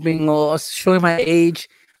 Oh, I'm being showing my age.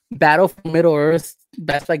 Battle for Middle Earth.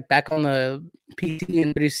 That's like back on the PT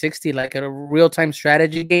and 360, like a real time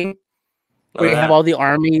strategy game where you have all the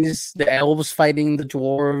armies, the elves fighting the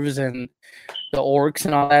dwarves and the orcs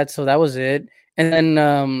and all that. So that was it. And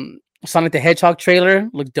then Sonic the Hedgehog trailer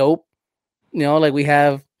looked dope. You know, like we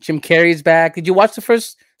have Jim Carrey's back. Did you watch the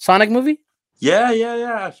first Sonic movie? Yeah.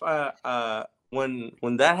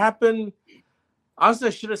 When that happened, honestly,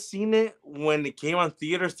 I should have seen it when it came on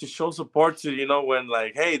theaters to show support to, you know, when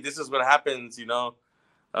like, hey, this is what happens, you know,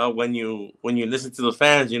 when you listen to the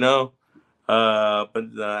fans, you know.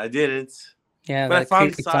 But I didn't. Yeah, but I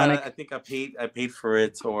finally saw it. I think I paid for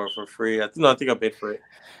it or for free. I think I paid for it.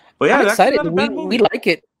 But yeah, I'm that's excited. not a bad movie. We like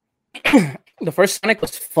it. The first Sonic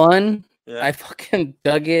was fun. Yeah. I fucking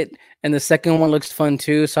dug it, and the second one looks fun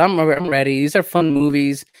too. So I'm ready. These are fun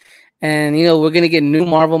movies, and you know we're gonna get new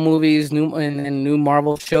Marvel movies, new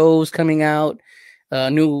Marvel shows coming out.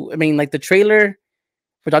 Like the trailer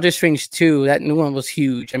for Doctor Strange 2, that new one was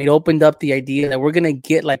huge. I mean, it opened up the idea that we're gonna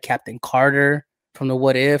get like Captain Carter from the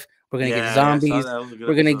What If. We're gonna get zombies.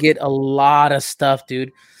 We're gonna get a lot of stuff,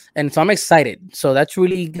 dude. And so I'm excited. So that's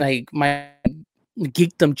really like my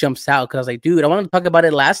geekdom jumps out because I was like, dude, I wanted to talk about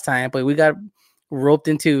it last time, but we got roped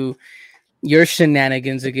into your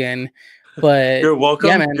shenanigans again. But you're welcome.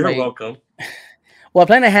 Yeah, man, you're welcome. Well, I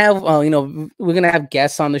plan to have we're gonna have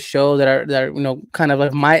guests on the show that are kind of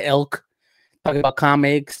like my ilk, talking about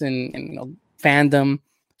comics and fandom.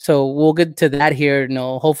 So we'll get to that here,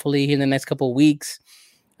 hopefully in the next couple of weeks.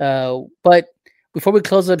 But before we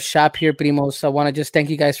close up shop here, Primos, I want to just thank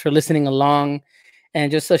you guys for listening along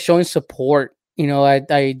and just showing support.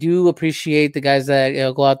 I do appreciate the guys that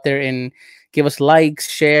go out there and give us likes,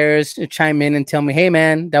 shares, chime in and tell me, hey,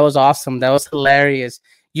 man, that was awesome. That was hilarious.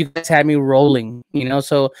 You guys had me rolling,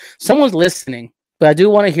 so someone's listening. But I do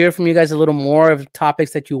want to hear from you guys a little more of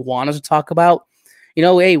topics that you want us to talk about.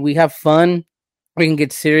 Hey, we have fun. We can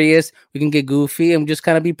get serious. We can get goofy and just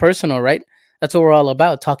kind of be personal, right? That's what we're all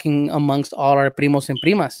about, talking amongst all our primos and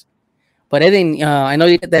primas. But I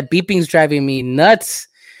know that beeping's driving me nuts.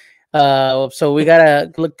 So we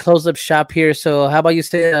gotta close up shop here. So how about you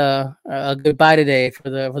say a goodbye today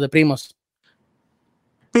for the primos?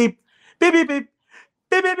 Beep, beep, beep, beep,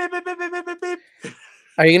 beep, beep, beep, beep, beep, beep, beep, beep.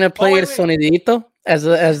 Are you gonna play El Sonidito as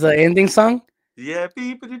the ending song? Yeah,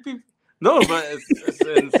 beep, beep, beep. No, but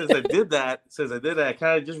since I did that, it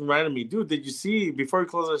kind of just reminded me, dude. Did you see before we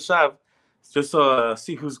close the shop? Just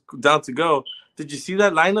see who's down to go. Did you see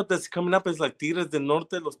that lineup that's coming up? It's like Tigres del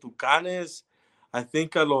Norte, Los Tucanes, I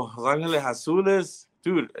think Los Ángeles Azules.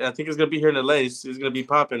 Dude, I think it's going to be here in LA. It's going to be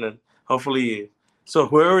popping. And hopefully, so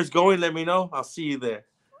whoever's going, let me know. I'll see you there.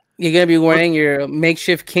 You're going to be wearing your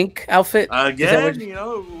makeshift kink outfit? Again,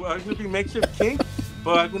 I'm going to be makeshift kink,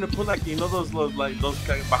 but I'm going to put those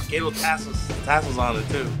kind of vaquero tassels on it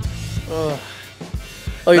too.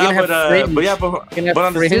 Oh, you're gonna have fringe. But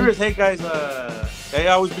on the serious, hey guys, hey,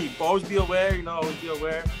 always be aware. Always be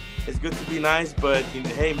aware. It's good to be nice, but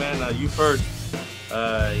hey, man, you first.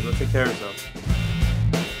 Take care of yourself.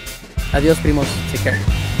 Adios, primos. Take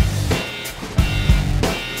care.